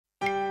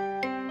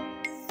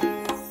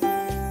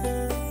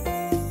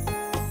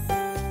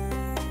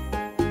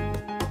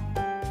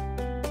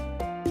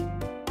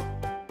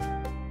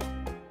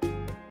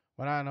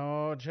Buenas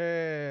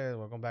noches.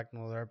 Welcome back to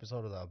another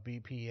episode of the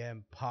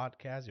BPM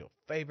podcast, your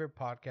favorite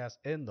podcast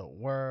in the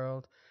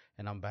world.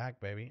 And I'm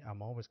back, baby.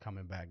 I'm always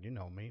coming back. You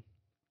know me.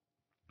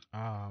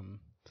 Um,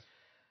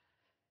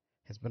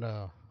 it's been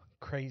a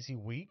crazy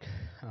week.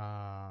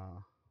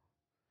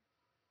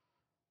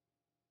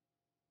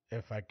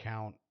 If I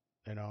count,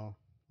 you know,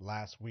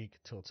 last week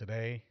till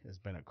today, it's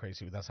been a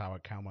crazy week. That's how I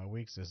count my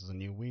weeks. This is a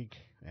new week,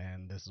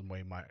 and this is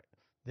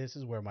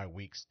where my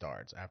week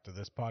starts. After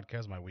this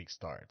podcast, my week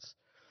starts.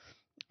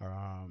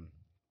 Um,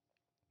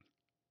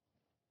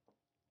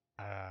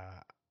 uh,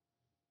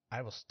 I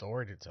have a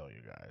story to tell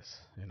you guys.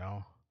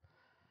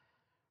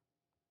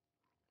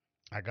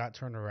 I got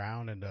turned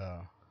around in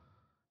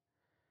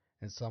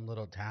some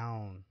little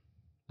town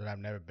that I've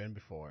never been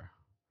before.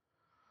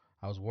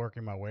 I was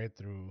working my way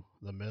through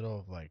the middle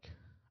of like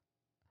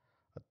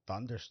a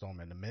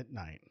thunderstorm in the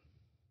midnight.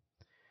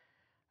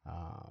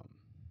 Um,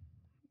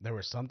 there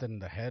was something in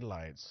the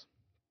headlights.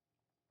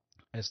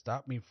 It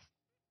stopped me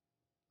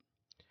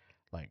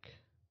like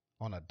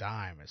on a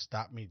dime. It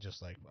stopped me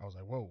just like I was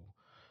like, whoa,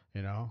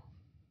 you know.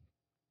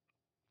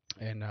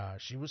 And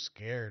she was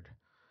scared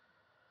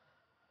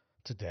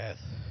to death.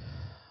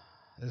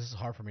 This is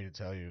hard for me to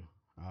tell you.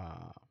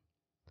 Uh,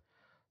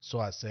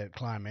 so I said,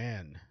 climb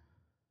in.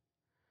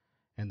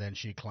 And then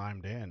she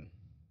climbed in.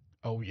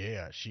 Oh,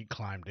 yeah, she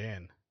climbed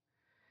in.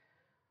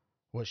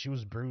 Well, she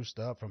was bruised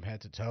up from head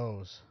to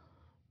toes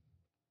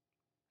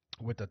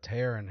with a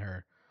tear in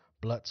her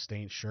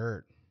blood-stained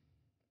shirt.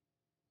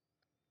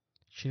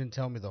 She didn't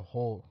tell me the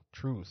whole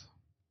truth,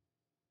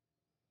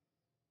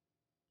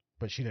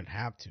 but she didn't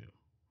have to.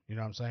 You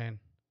know what I'm saying?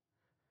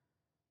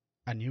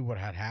 I knew what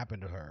had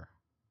happened to her.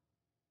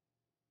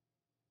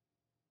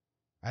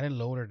 I didn't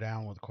load her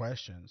down with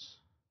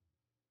questions.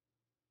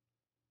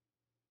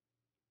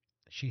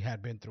 She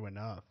had been through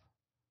enough.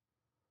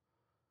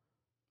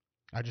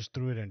 I just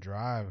threw it in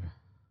drive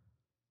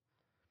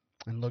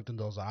and looked in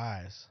those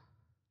eyes,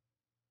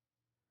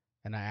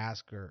 and I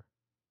asked her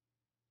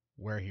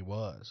where he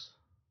was.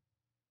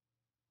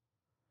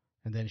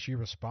 And then she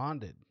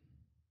responded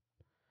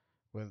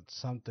with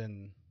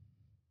something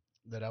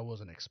that I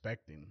wasn't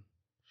expecting.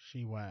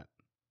 She went,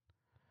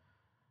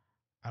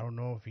 I don't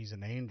know if he's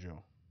an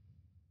angel,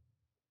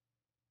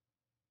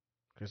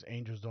 because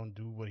angels don't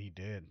do what he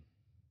did.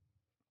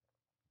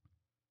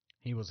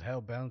 He was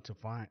hell bent to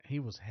find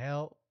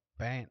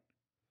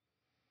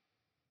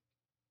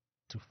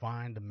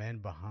the men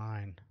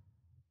behind.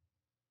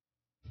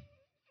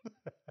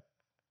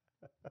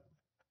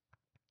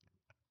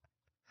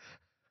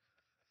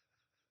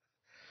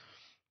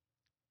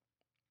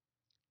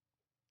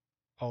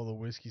 All the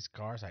whiskey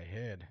scars I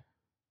hid.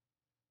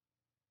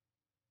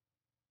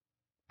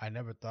 I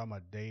never thought my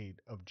day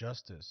of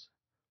justice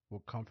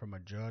would come from a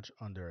judge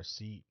under a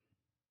seat.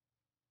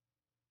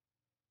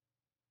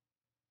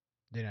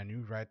 Then I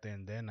knew right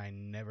then I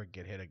never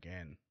get hit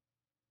again.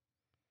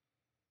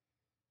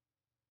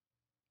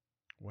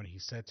 When he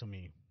said to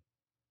me,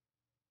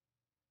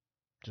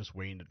 just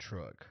wait in the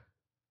truck.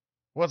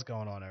 What's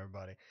going on,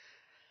 everybody?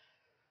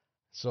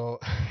 So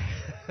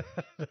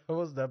that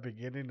was the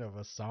beginning of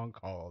a song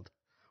called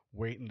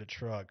Wait in the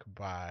Truck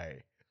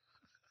by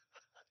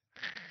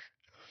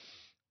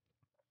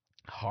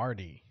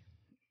Hardy.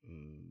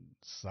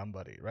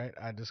 Somebody, right?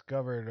 I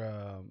discovered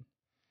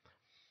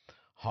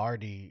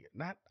Hardy.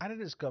 Not I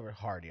didn't discover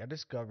Hardy. I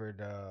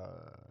discovered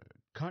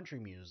country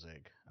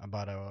music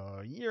about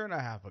a year and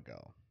a half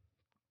ago.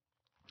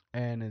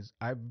 And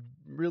I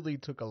really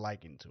took a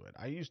liking to it.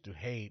 I used to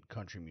hate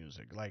country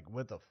music like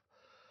with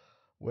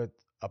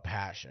a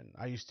passion.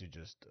 I used to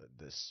just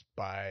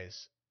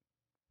despise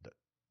the,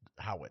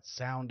 how it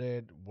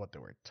sounded, what they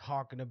were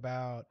talking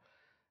about.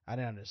 I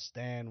didn't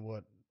understand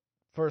what.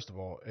 First of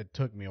all, it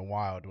took me a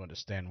while to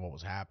understand what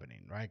was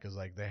happening, right? Because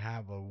like they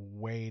have a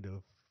way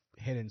to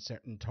hit in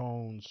certain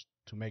tones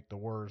to make the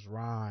words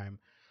rhyme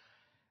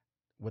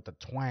with the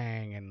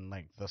twang and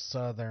like the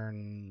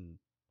southern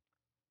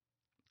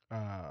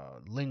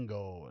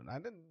lingo, and I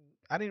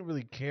didn't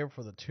really care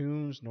for the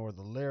tunes nor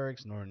the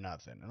lyrics nor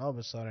nothing. And all of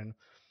a sudden,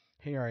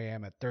 here I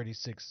am at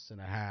 36 and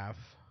a half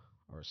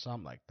or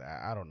something like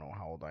that. I don't know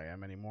how old I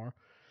am anymore,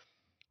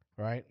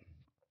 right?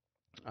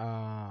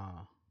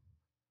 Uh,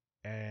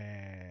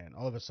 and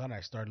all of a sudden,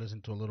 I started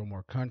listening to a little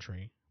more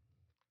country,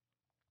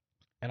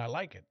 and I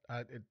like it.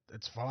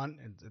 It's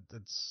fun.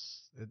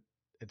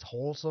 It's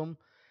wholesome.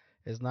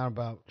 It's not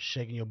about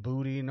shaking your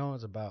booty,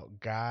 It's about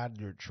God,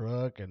 your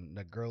truck, and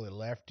the girl that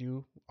left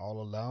you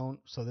all alone.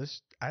 So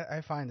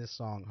I find this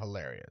song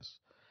hilarious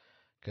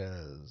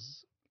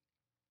because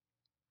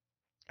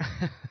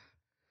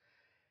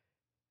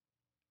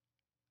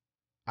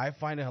I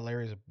find it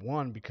hilarious.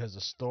 One, because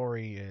the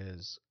story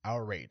is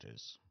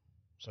outrageous.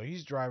 So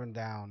he's driving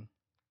down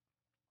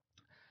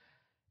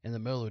in the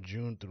middle of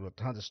June through a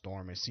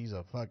thunderstorm and sees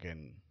a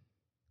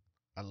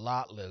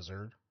lot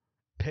lizard,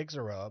 picks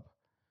her up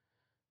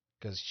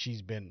because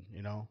she's been,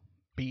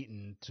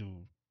 beaten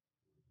to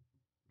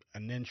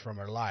an inch from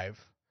her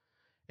life.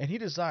 And he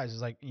decides,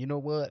 he's like, you know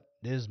what?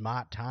 This is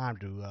my time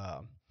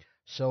to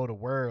show the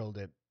world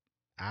that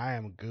I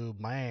am a good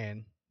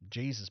man.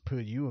 Jesus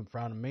put you in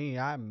front of me.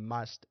 I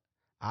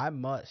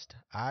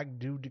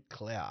do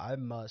declare, I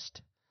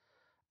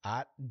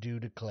do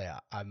declare,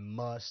 I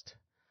must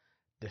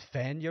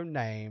defend your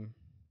name,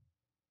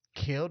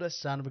 kill the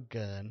son of a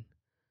gun,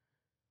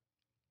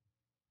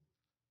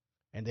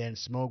 and then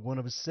smoke one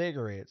of his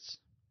cigarettes,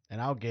 and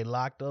I'll get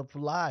locked up for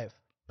life.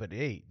 But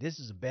hey, this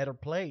is a better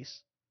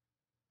place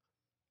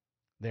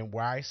than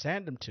where I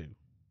sent him to.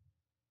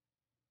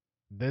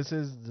 This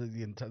is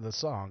the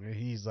song.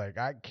 He's like,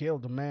 I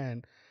killed a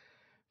man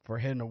for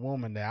hitting a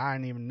woman that I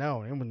didn't even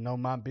know. It was no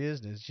my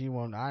business. I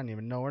didn't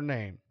even know her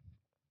name.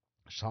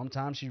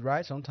 Sometimes she's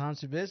right, sometimes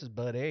she visits,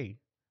 but hey,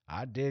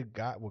 I did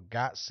got what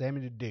God sent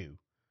me to do.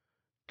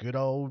 Good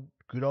old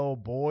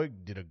boy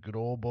did a good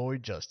old boy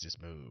justice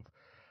move.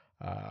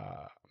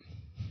 Uh,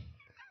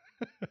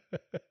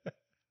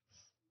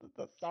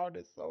 the song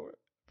is so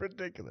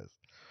ridiculous.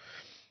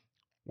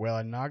 Well,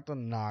 I knocked,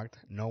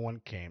 no one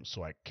came,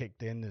 so I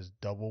kicked in this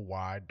double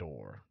wide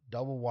door.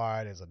 Double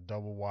wide is a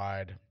double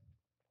wide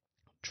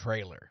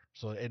trailer,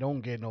 so it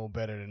don't get no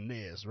better than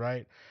this,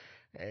 right?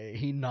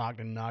 He knocked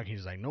and knocked.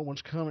 He's like, no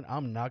one's coming.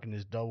 I'm knocking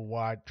this double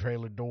wide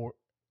trailer door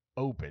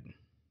open.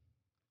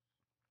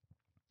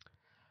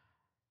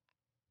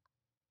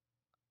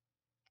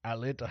 I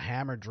let the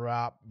hammer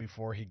drop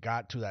before he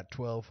got to that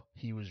 12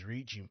 he was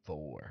reaching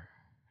for.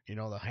 You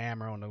know, the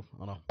hammer on a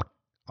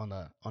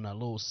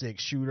little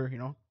 6 shooter, you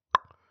know?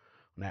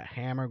 When that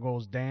hammer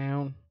goes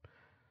down,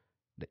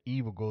 the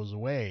evil goes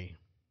away.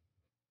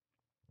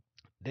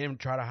 They even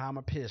try to hide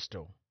my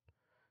pistol.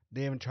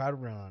 They even try to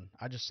run.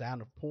 I just sat on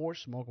the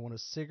porch, smoking one of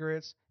the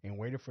cigarettes, and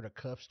waited for the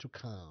cops to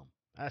come.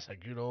 That's a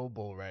good old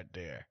boy right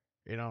there.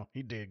 You know,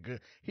 he did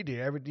good. He did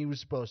everything he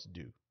was supposed to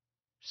do.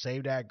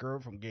 Save that girl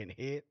from getting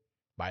hit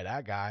by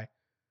that guy,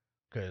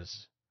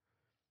 because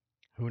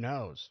who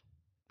knows?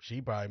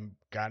 She probably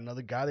got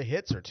another guy that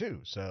hits her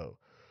too. So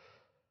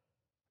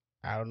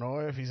I don't know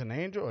if he's an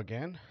angel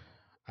again.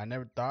 I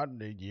never thought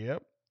that.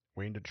 Yep,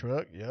 we in the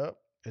truck. Yep,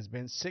 it's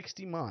been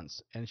 60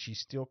 months and she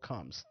still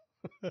comes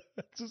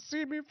to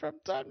see me from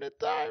time to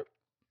time.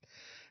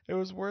 It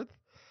was worth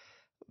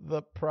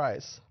the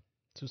price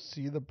to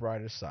see the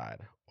brighter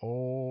side.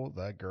 Oh,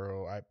 that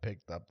girl I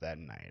picked up that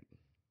night.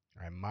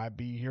 I might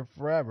be here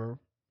forever.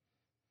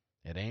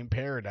 It ain't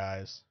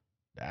paradise.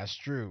 That's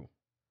true.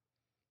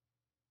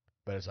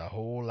 But it's a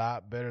whole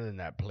lot better than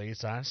that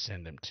place I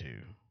send him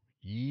to.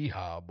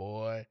 Yeehaw,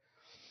 boy.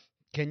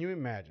 Can you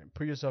imagine?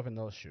 Put yourself in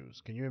those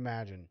shoes. Can you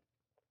imagine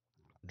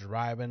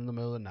driving in the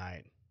middle of the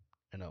night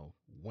in a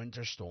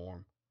winter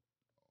storm?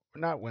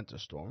 Not winter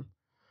storm.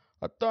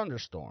 A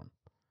thunderstorm.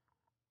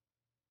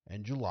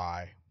 In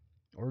July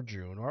or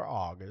June or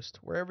August.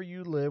 Wherever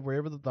you live,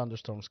 wherever the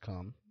thunderstorms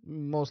come.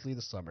 Mostly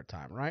the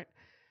summertime, right?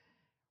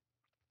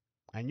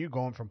 And you're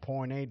going from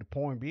point A to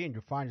point B, and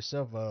you find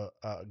yourself a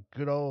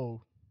good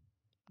old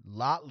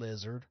lot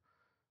lizard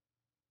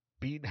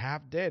beaten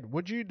half dead.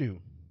 What'd you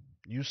do?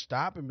 You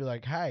stop and be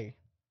like, hey,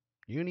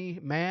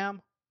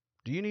 ma'am,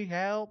 do you need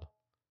help?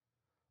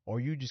 Or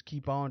you just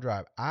keep on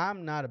driving.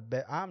 I'm not,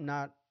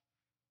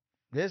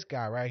 this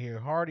guy right here,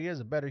 Hardy, is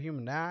a better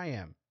human than I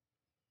am.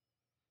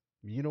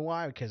 You know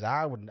why? Because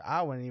I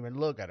wouldn't even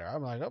look at her.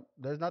 I'm like, oh,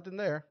 there's nothing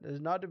there.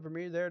 There's nothing for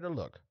me there to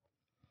look.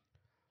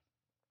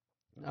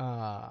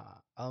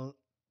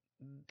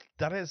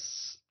 That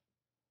is,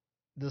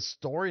 the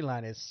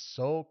storyline is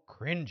so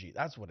cringy.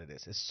 That's what it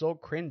is. It's so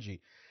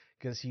cringy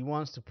because he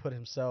wants to put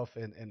himself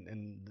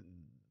in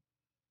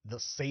the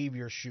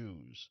savior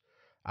shoes.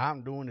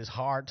 I'm doing this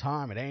hard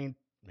time. It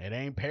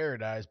ain't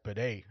paradise, but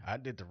hey, I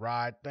did the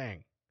right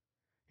thing.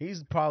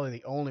 He's probably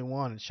the only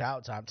one in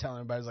shout time telling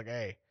everybody, like,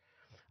 hey,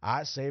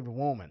 I saved a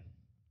woman.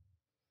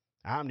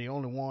 I'm the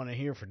only one in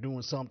here for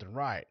doing something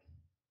right.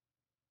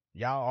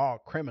 Y'all are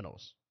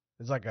criminals.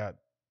 It's like a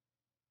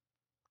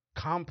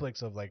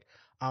complex of like,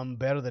 I'm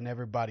better than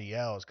everybody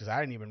else because I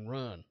didn't even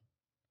run.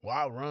 Well,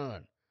 I'll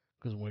run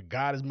because when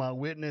God is my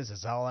witness,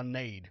 it's all I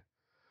need,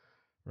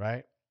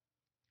 right?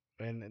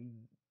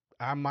 And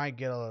I might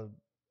get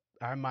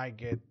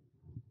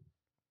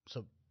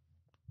some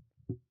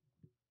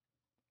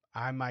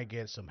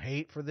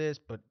hate for this,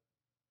 but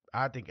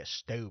I think it's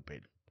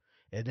stupid.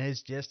 It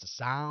is just a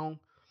sound,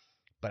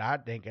 but I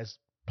think it's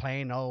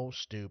plain old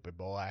stupid,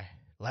 boy.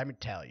 Let me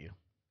tell you.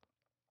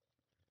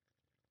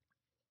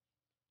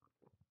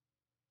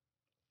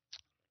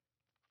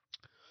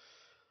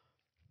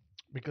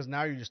 Because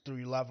now you just threw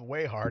your life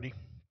away, Hardy.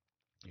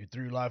 You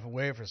threw your life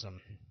away for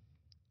some.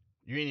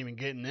 You ain't even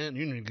getting in.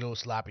 You didn't go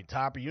sloppy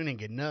toppy. You didn't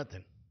get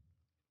nothing.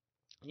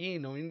 You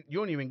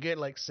don't even get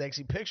like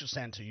sexy pictures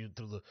sent to you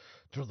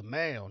through the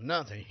mail.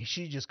 Nothing.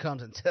 She just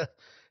comes and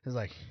is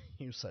like,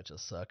 you such a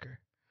sucker.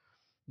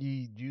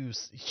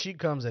 She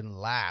comes and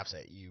laughs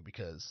at you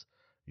because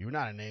you're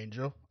not an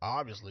angel,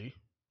 obviously,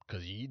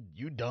 because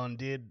you done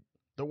did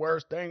the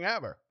worst thing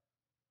ever.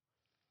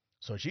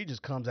 So she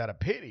just comes out of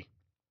pity.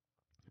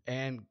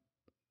 And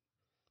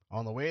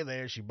on the way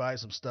there, she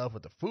buys some stuff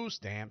with the food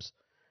stamps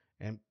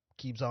and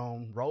keeps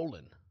on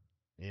rolling,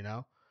 you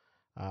know.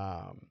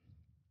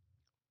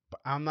 But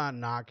I'm not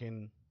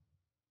knocking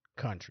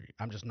country.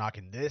 I'm just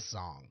knocking this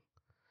song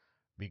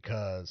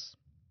because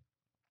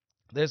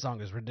this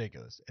song is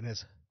ridiculous and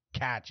it's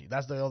catchy.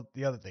 That's the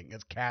other thing.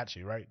 It's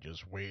catchy, right?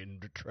 Just wait in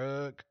the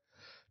truck.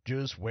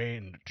 Just wait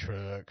in the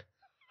truck.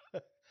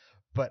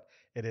 But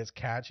it is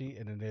catchy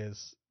and it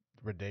is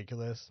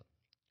ridiculous.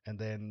 And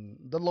then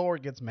the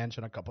Lord gets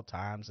mentioned a couple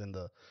times in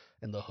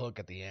the hook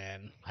at the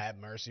end. Have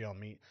mercy on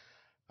me,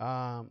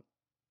 um,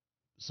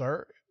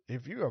 sir.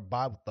 If you're a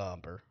Bible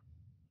thumper,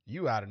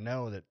 you ought to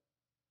know that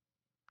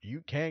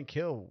you can't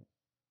kill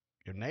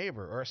your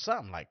neighbor or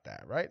something like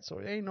that, right? So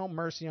there ain't no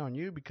mercy on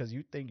you because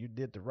you think you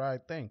did the right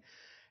thing.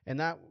 And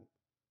that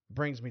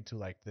brings me to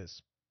like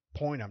this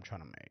point I'm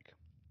trying to make.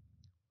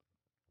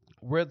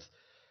 With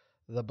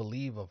the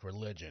belief of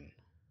religion,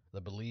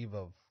 the belief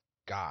of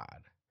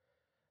God,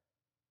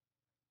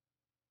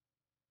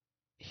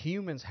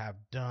 humans have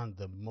done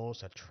the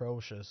most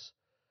atrocious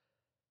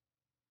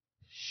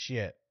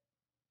shit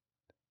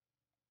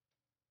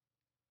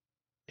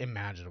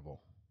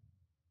imaginable.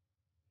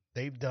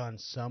 They've done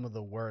some of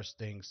the worst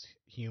things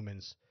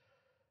humans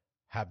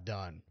have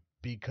done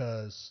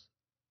because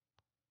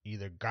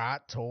either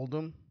God told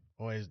them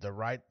or is the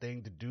right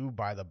thing to do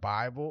by the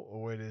Bible,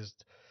 or it is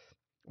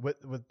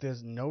with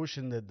this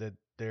notion that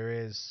there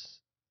is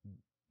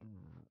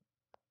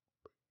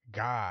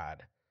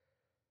God.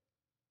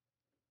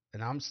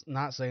 And I'm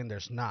not saying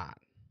there's not,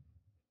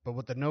 but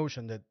with the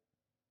notion that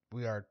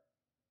we are,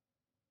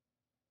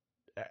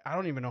 I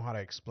don't even know how to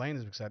explain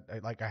this because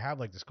I have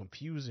like this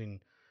confusing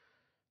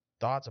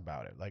thoughts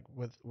about it. Like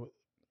with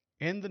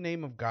in the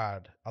name of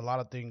God, a lot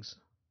of things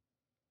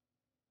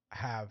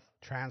have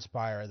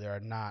transpired. They are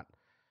not,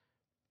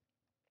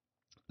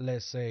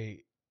 let's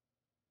say,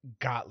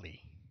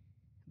 godly.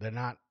 They're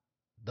not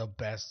the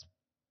best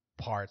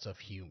parts of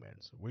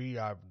humans. We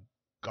have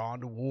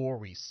gone to war.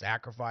 We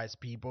sacrificed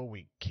people.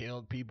 We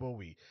killed people.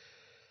 We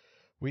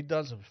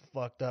done some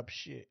fucked up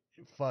shit,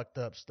 fucked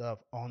up stuff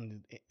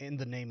in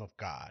the name of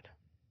God.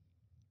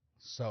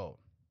 So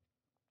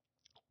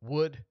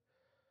would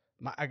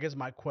I guess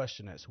my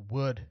question is,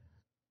 would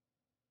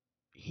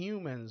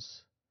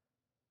humans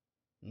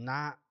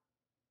not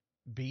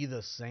be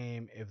the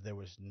same if there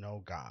was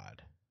no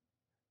God?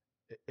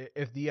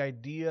 If the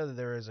idea that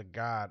there is a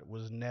God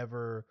was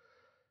never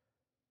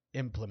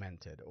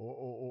implemented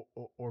or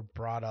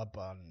brought up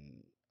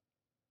on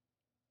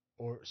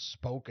or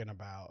spoken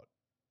about,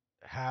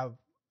 have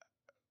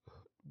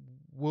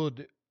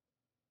would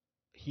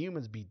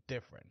humans be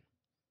different?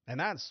 And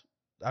that's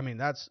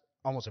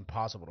almost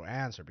impossible to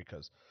answer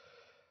because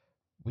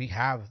we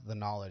have the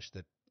knowledge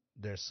that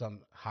there's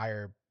some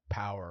higher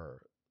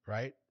power,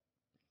 right?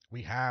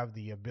 We have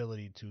the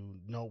ability to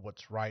know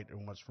what's right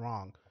and what's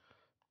wrong.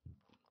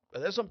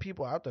 But there's some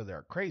people out there that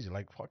are crazy,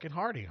 like fucking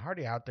Hardy.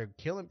 Hardy out there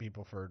killing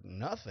people for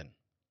nothing.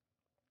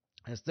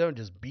 Instead of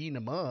just beating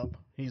them up,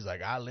 he's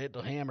like, I let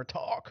the hammer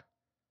talk.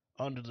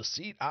 Under the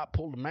seat, I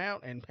pulled him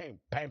out and bang,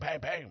 bang, bang,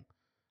 bang.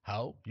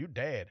 How? You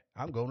dead.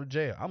 I'm going to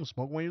jail. I'm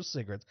smoking one of your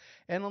cigarettes.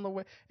 And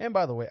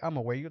by the way, I'm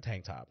gonna wear your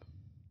tank top.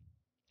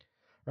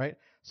 Right?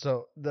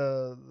 So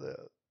the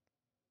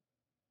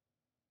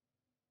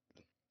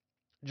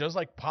just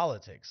like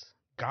politics,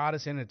 God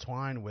is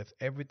intertwined with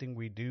everything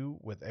we do,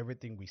 with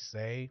everything we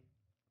say.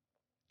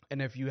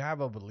 And if you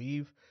have a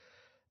belief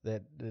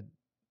that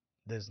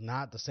is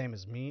not the same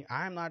as me,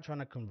 I'm not trying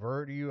to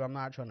convert you. I'm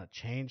not trying to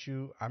change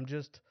you. I'm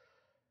just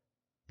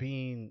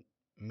being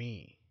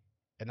me.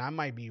 And I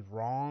might be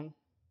wrong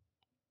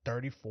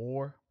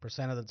 34%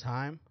 of the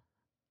time.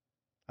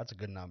 That's a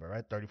good number,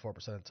 right? 34%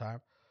 of the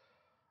time.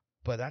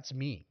 But that's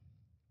me.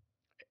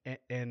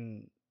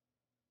 And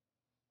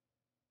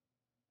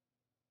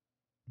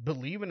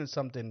believing in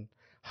something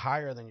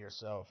higher than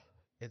yourself,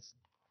 it's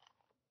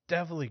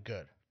definitely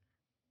good.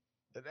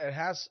 It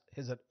has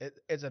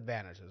its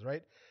advantages,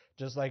 right?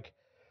 Just like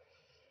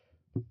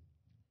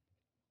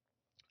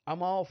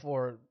I'm all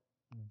for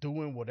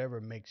doing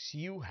whatever makes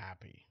you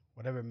happy,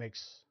 whatever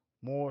makes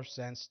more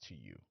sense to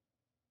you.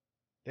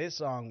 This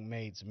song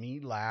makes me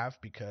laugh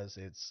because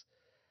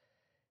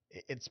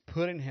it's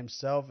putting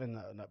himself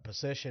in a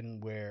position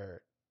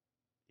where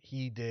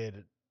he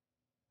did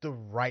the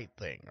right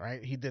thing,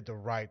 right? He did the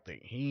right thing.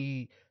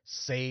 He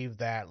saved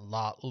that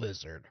lot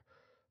lizard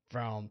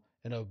from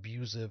an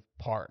abusive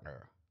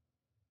partner.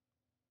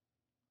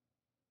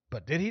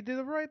 But did he do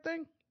the right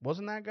thing?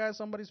 Wasn't that guy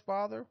somebody's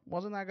father?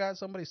 Wasn't that guy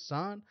somebody's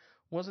son?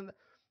 Wasn't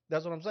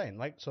that's what I'm saying?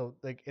 Like, so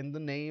like in the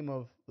name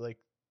of like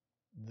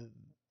the,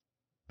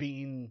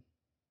 being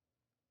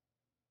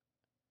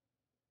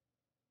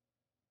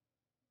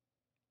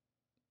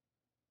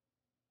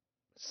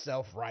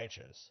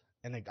self-righteous.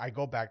 And I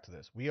go back to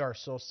this. We are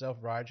so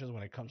self-righteous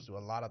when it comes to a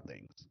lot of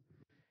things.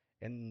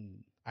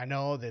 And I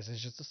know this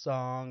is just a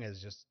song,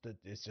 it's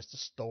just a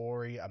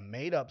story, a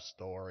made-up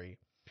story,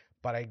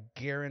 but I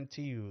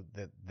guarantee you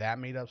that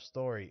made-up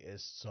story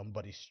is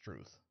somebody's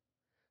truth.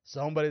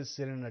 Somebody's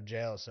sitting in a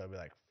jail cell be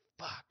like,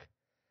 "Fuck,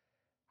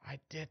 I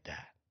did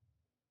that."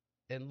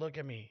 And look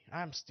at me.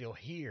 I'm still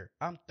here.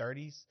 I'm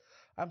 30s.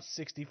 I'm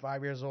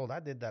 65 years old. I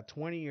did that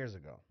 20 years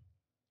ago.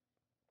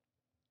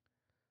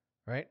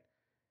 right?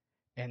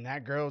 And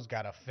that girl's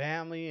got a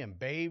family and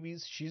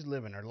babies. She's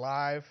living her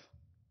life,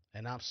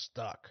 and I'm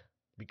stuck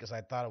because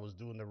I thought I was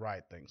doing the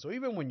right thing. So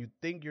even when you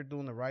think you're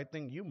doing the right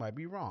thing, you might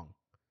be wrong.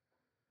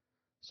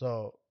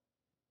 So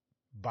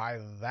by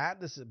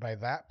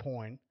that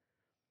point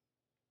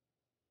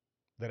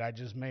that I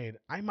just made,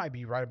 I might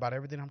be right about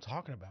everything I'm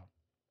talking about.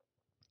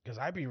 Because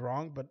I'd be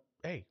wrong, but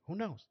hey, who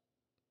knows?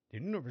 The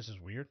universe is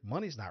weird.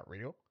 Money's not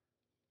real.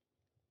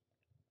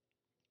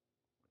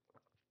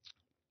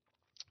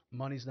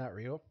 Money's not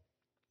real.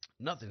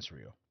 Nothing's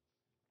real.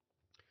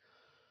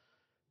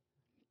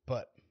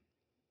 But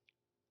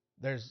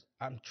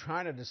I'm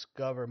trying to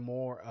discover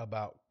more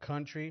about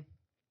country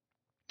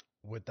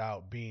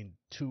without being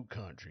too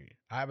country.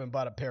 I haven't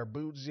bought a pair of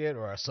boots yet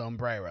or a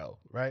sombrero,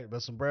 right?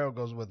 But sombrero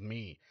goes with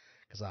me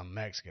because I'm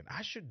Mexican.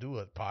 I should do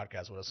a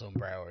podcast with a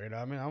sombrero. You know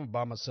what I mean? I'm gonna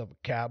buy myself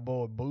a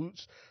cowboy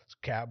boots,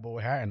 a cowboy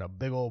hat, and a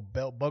big old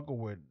belt buckle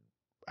with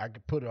I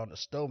could put it on the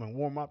stove and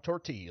warm up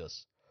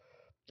tortillas.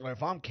 Or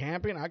if I'm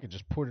camping, I could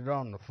just put it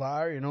on the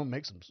fire.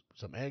 Make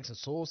some eggs and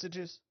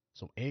sausages,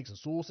 some eggs and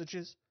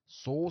sausages.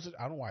 Sausage.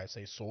 I don't know why I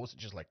say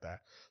sausages like that.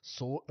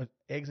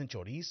 Eggs and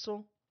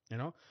chorizo.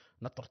 Una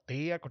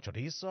tortilla con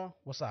chorizo.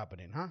 What's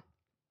happening, huh?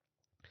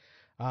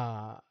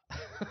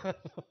 Uh,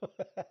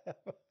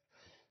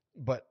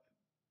 but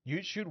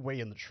you should wait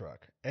in the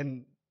truck.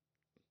 And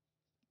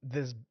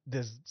this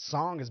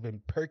song has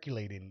been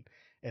percolating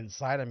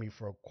inside of me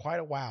for quite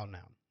a while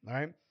now. All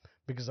right,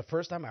 because the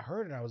first time I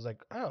heard it, I was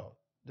like, oh,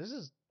 this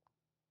is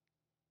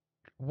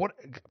what.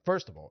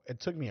 First of all, it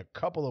took me a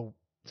couple of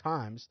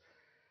times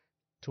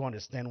to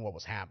understand what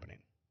was happening.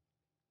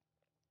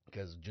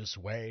 Because just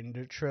wait in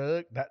the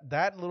truck,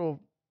 that little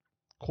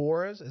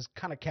chorus is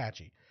kind of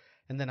catchy.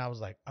 And then I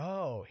was like,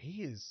 oh,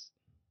 he is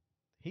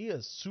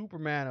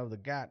Superman of the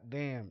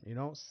goddamn,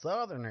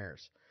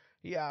 Southerners.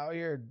 He out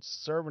here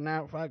serving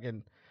out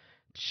fucking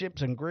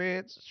shrimps and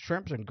grits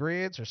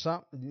or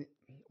something,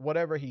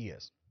 whatever he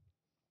is.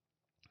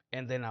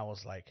 And then I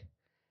was like,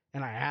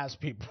 and I asked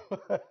people,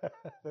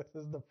 this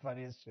is the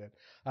funniest shit.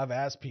 I've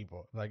asked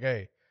people, like,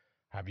 hey,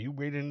 have you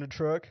waited in the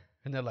truck?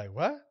 And they're like,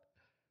 what?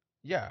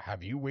 Yeah,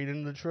 have you waited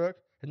in the truck?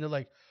 And they're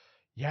like,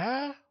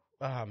 yeah,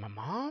 my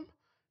mom.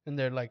 And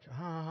they're like,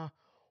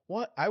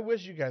 what? I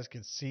wish you guys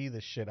could see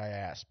the shit I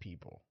ask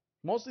people.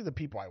 Mostly the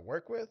people I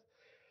work with,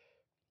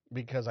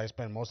 because I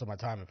spend most of my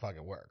time in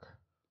fucking work.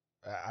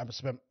 I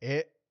spend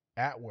it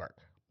at work.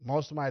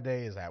 Most of my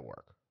day is at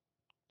work.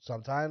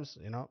 Sometimes,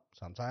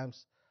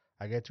 sometimes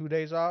I get 2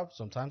 days off.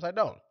 Sometimes I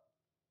don't.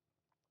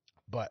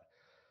 But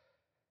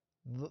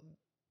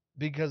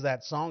because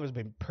that song has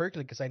been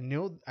percolating, because I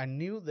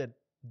knew that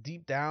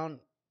deep down,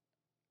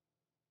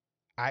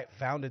 I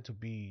found it to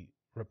be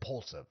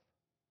repulsive,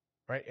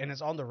 right? And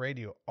it's on the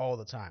radio all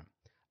the time.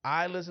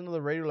 I listen to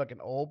the radio like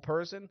an old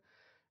person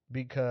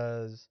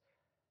because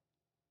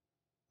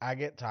I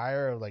get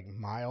tired of like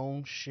my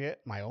own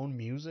shit, my own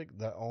music,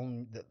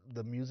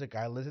 the music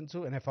I listen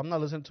to. And if I'm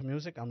not listening to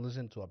music, I'm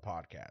listening to a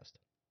podcast.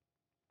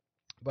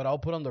 But I'll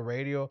put on the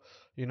radio,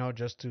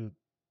 just to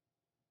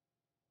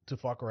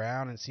fuck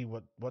around and see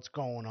what's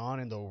going on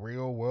in the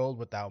real world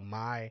without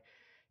my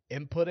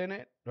input in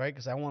it, right?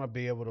 Because I want to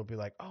be able to be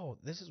like, oh,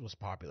 this is what's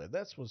popular.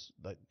 That's what's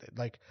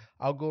like.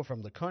 I'll go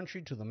from the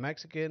country to the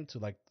Mexican to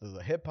like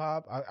the hip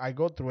hop. I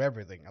go through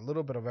everything, a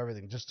little bit of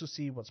everything, just to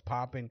see what's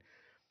popping.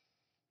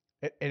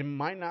 It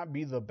might not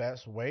be the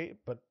best way,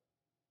 but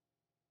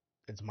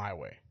it's my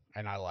way,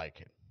 and I like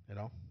it.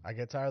 I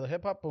get tired of the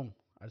hip hop, boom,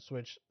 I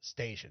switch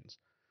stations.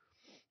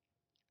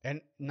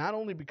 And not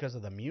only because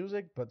of the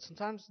music, but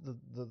sometimes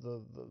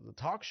the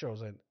talk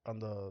shows on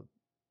the.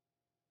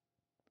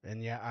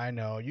 And yeah, I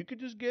know you could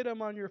just get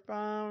them on your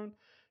phone.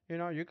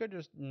 You could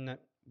just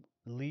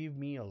leave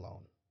me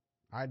alone.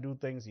 I do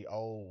things the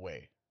old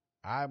way.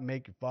 I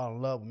make you fall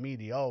in love with me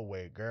the old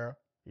way, girl.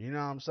 You know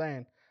what I'm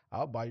saying?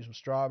 I'll buy you some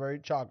strawberry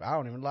chocolate. I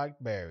don't even like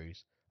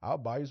berries. I'll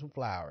buy you some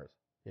flowers.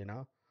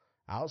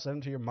 I'll send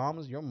them to your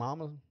mama's. Your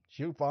mama,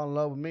 she'll fall in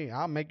love with me.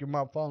 I'll make your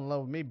mom fall in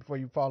love with me before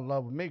you fall in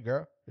love with me,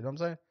 girl. You know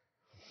what I'm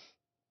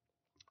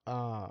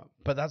saying?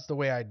 But that's the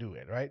way I do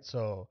it, right?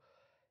 So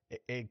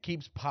it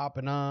keeps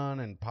popping on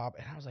and pop.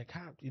 And I was like,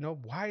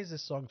 why is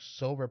this song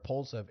so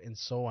repulsive and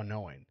so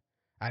annoying?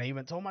 And I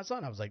even told my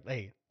son, I was like,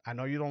 hey, I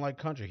know you don't like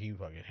country. He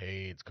fucking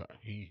hates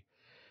country.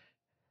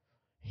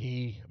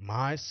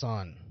 My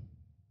son,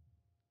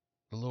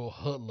 the little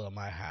hoodlum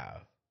I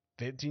have,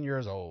 15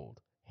 years old,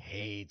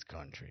 hates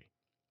country.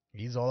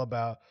 He's all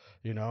about,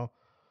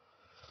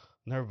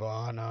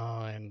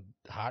 Nirvana and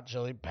Hot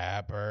Chili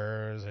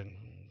Peppers and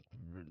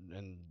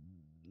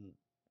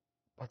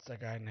what's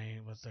that guy's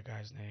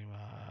name?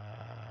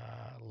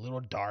 Little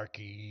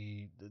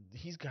Darky.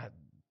 He's got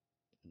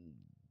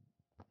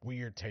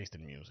weird taste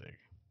in music,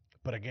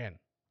 but again,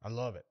 I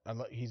love it.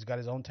 He's got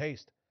his own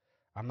taste.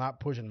 I'm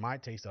not pushing my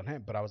taste on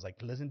him, but I was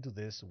like, listen to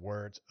this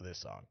words of this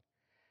song.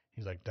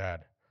 He's like,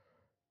 Dad,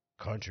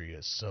 country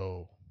is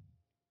so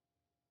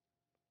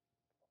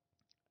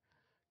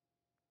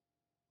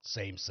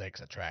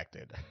same-sex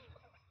attracted.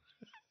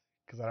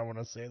 Because I don't want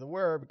to say the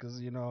word because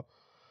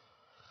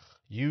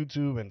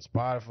YouTube and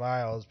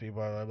Spotify, all those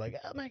people are like,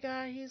 "Oh my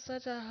god, he's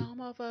such a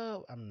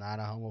homophobe." I'm not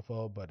a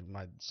homophobe, but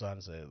my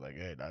son says like,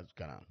 "Hey, that's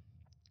kind of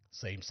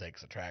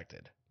same-sex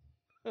attracted."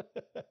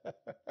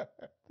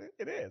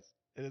 It is.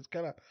 It's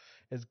kind of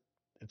it's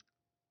it's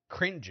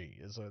cringy.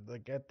 It's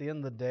like at the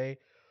end of the day,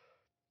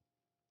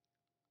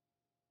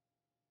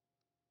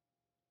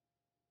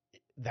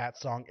 that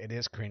song it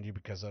is cringy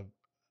because of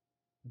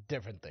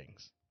different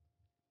things.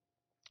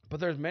 But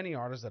there's many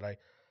artists that I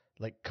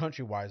like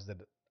country wise that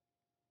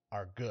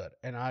are good,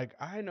 and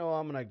I know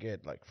I'm gonna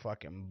get like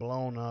fucking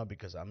blown up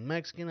because I'm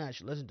Mexican. I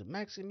should listen to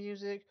Mexican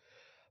music,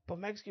 but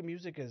Mexican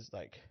music is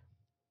like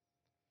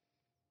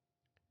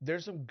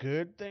there's some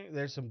good thing.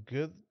 There's some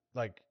good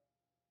like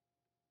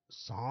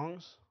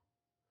songs,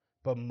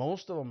 but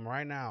most of them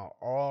right now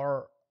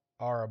are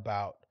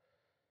about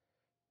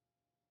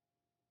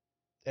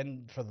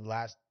and for the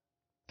last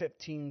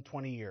 15,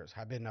 20 years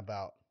have been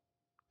about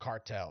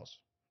cartels.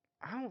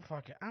 I'm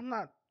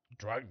not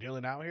drug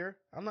dealing out here.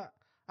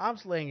 I'm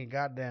slinging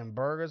goddamn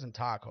burgers and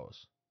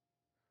tacos.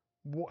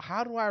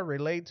 How do I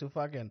relate to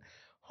fucking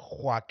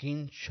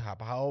Joaquin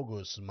Chapo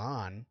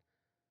Guzman?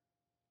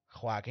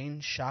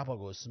 Joaquin Chapo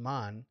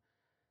Guzman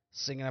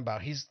singing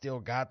about he's still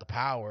got the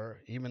power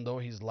even though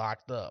he's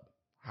locked up.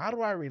 How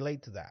do I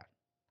relate to that?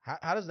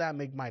 How does that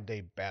make my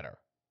day better?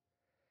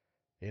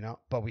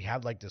 But we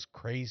have like this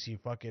crazy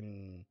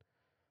fucking,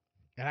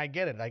 and I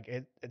get it, like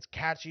it's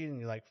catchy and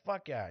you're like,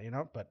 fuck yeah,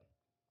 but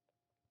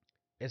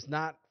it's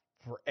not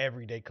for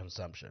everyday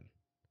consumption.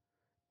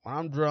 When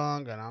I'm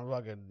drunk and I'm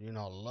fucking,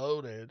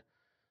 loaded,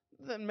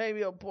 then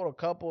maybe I'll put a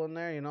couple in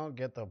there,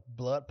 get the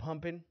blood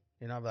pumping.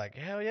 Be like,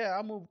 hell yeah,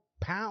 I'll move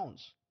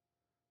pounds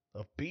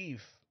of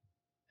beef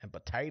and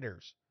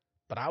potatoes,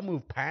 but I'll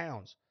move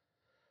pounds.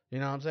 You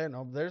know what I'm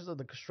saying? There's the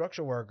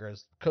construction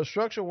workers.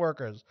 Construction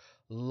workers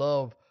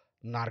love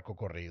narco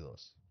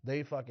corridos.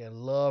 They fucking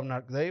love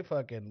they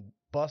fucking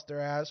bust their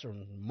ass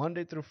from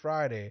Monday through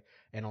Friday,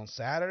 and on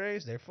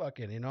Saturdays they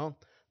fucking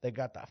they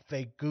got the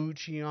fake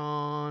Gucci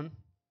on,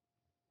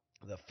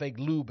 the fake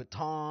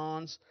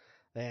Louboutins,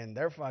 and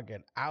they're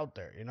fucking out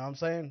there. You know what I'm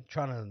saying?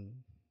 Trying to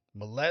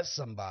molest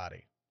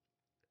somebody.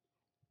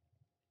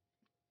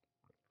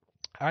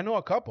 I know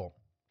a couple.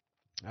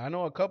 I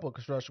know a couple of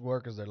construction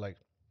workers that like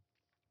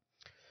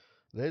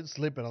they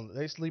sleeping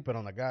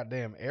on the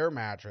goddamn air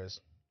mattress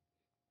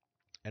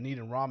and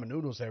eating ramen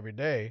noodles every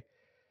day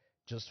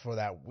just for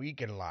that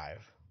weekend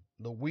life.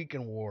 The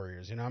weekend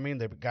warriors, you know what I mean?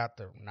 They've got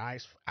their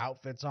nice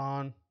outfits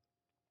on.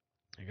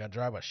 You gotta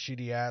drive a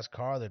shitty ass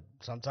car that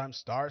sometimes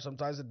starts,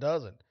 sometimes it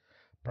doesn't.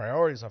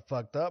 Priorities are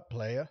fucked up,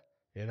 playa.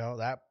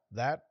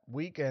 That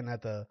weekend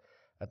at the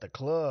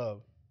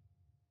club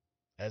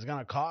is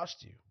gonna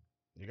cost you.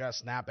 You gotta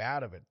snap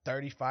out of it.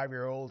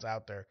 35-year-olds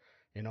out there,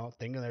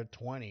 thinking they're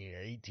 20 or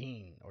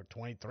 18 or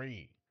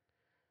 23.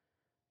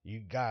 You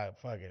got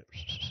fucking,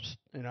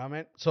 you know what I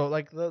mean? So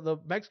like the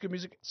Mexican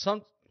music,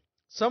 some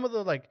of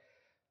the like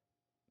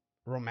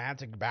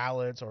romantic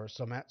ballads or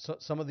some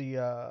of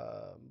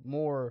the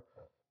more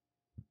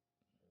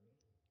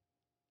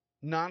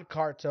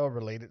non-cartel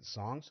related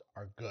songs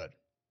are good,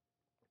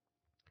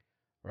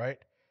 right?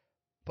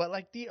 But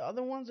like the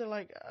other ones are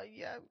like,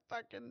 yeah,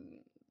 fucking,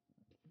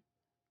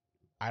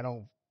 I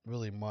don't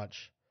really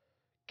much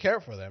care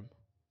for them.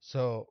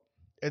 So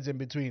it's in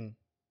between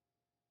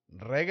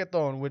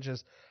reggaeton, which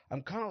is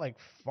I'm kind of like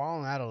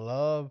falling out of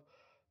love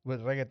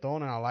with reggaeton,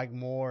 and I like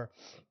more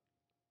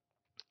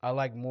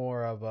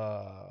of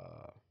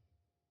a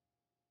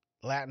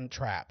Latin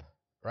trap,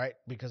 right?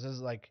 Because it's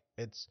like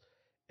it's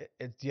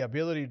the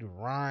ability to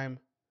rhyme,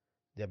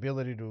 the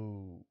ability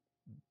to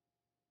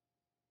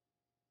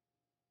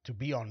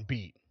be on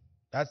beat.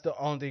 That's the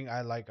only thing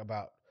I like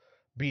about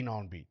being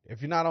on beat.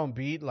 If you're not on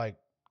beat, like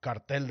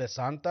Cartel de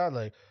Santa,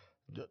 like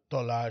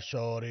Tola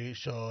Shori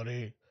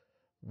Shori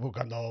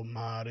Buscando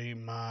Mari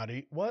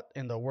Mari. What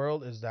in the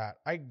world is that?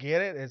 I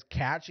get it. It's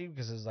catchy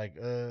because it's like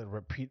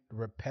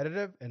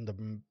repetitive, and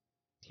the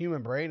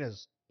human brain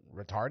is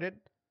retarded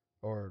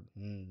or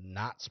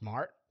not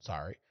smart.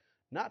 Sorry,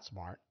 not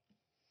smart.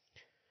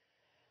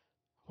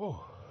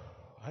 Oh,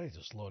 I need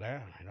to slow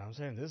down. You know what I'm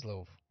saying? This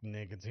little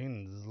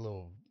nicotine, this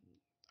little.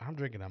 I'm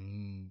drinking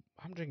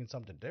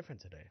something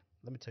different today.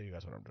 Let me tell you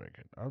guys what I'm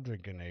drinking. I'm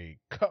drinking a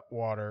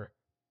Cutwater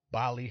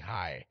Bali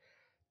High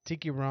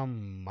Tiki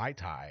Rum Mai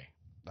Tai.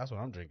 That's what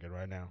I'm drinking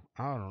right now.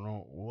 I don't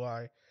know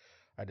why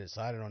I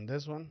decided on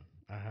this one.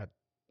 I had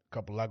a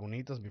couple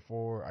Lagunitas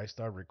before I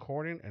started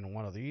recording, and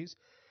one of these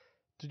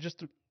to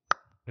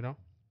you know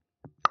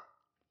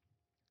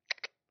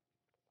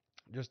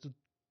just to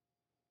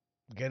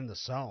get in the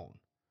zone.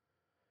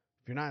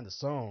 If you're not in the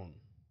zone,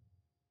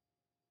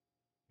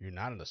 you're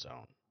not in the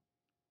zone.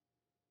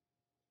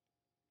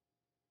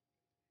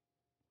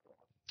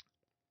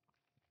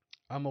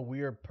 I'm a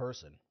weird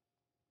person.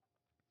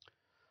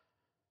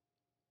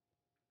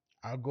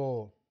 I'll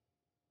go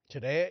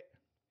today.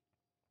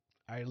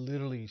 I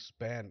literally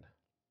spent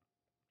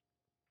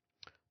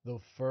the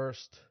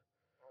first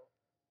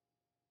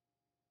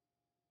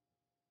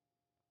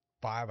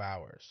 5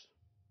 hours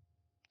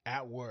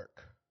at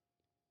work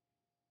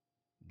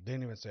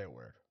Didn't even say a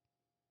word.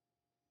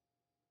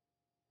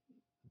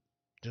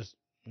 Just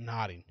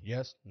nodding.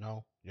 Yes,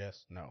 no,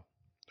 yes, no.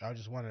 I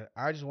just want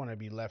to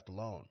be left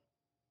alone.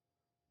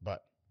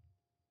 But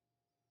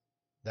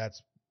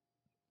that's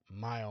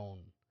my own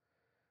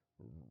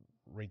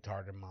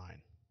retarded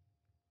mind.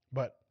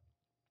 But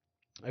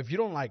if you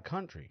don't like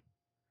country,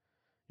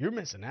 you're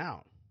missing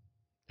out.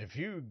 If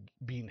you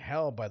being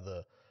held by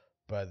the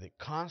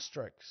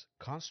construct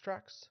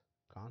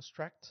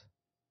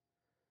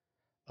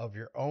of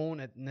your own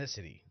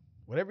ethnicity,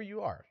 whatever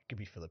you are, it could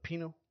be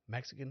Filipino,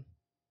 Mexican,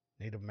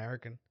 Native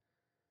American,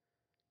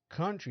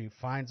 country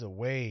finds a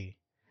way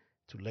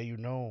to let you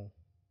know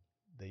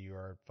that you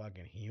are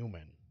fucking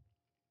human.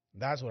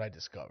 That's what I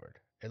discovered.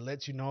 It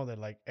lets you know that,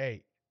 like,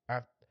 hey,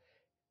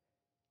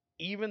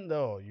 even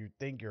though you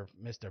think you're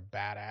Mr.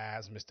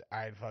 Badass, Mr.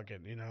 I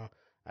fucking,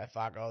 I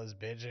fuck all these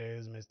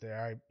bitches, Mr.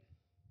 I.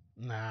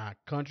 Nah,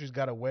 country's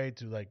got a way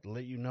to, like,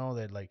 let you know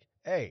that, like,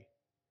 hey,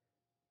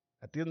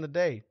 at the end of the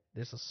day,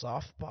 there's a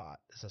soft spot.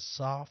 There's a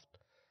soft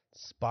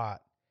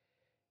spot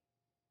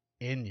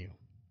in you.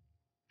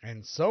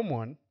 And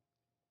someone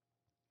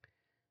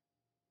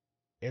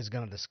is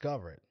going to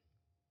discover it.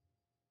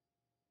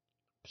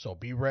 So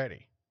be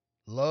ready.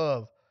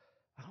 Love.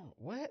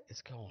 What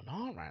is going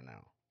on right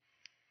now?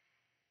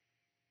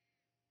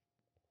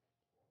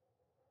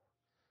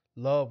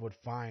 Love would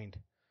find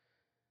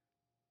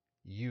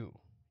you.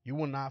 You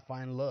will not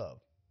find love.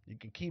 You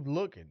can keep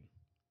looking,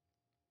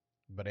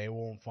 but it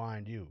won't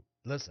find you.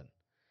 Listen,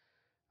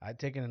 I've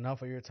taken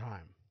enough of your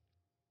time.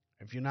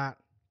 If you're not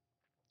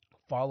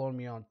following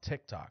me on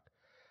TikTok,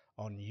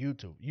 on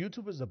YouTube,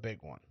 YouTube is a big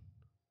one,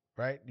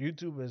 right?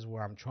 YouTube is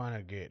where I'm trying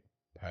to get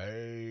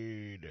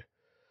paid.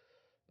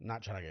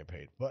 Not trying to get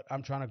paid, but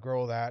I'm trying to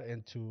grow that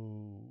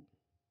into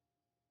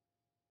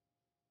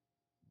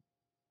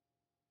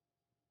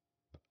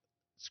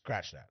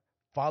scratch that.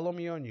 Follow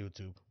me on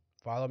YouTube.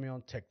 Follow me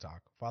on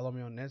TikTok. Follow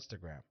me on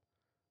Instagram.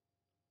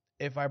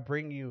 If I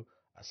bring you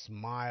a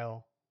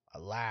smile, a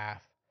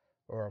laugh,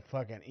 or a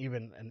fucking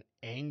even an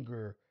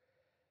anger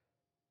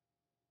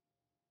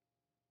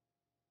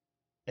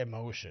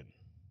emotion,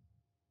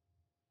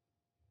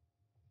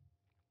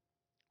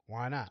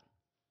 why not?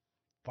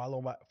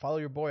 Follow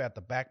your boy at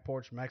the Back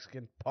Porch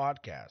Mexican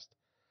Podcast.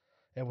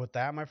 And with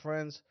that, my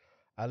friends,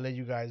 I let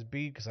you guys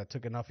be because I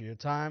took enough of your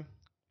time.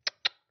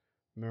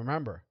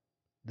 Remember,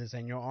 this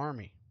ain't your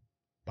army.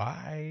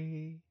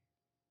 Bye.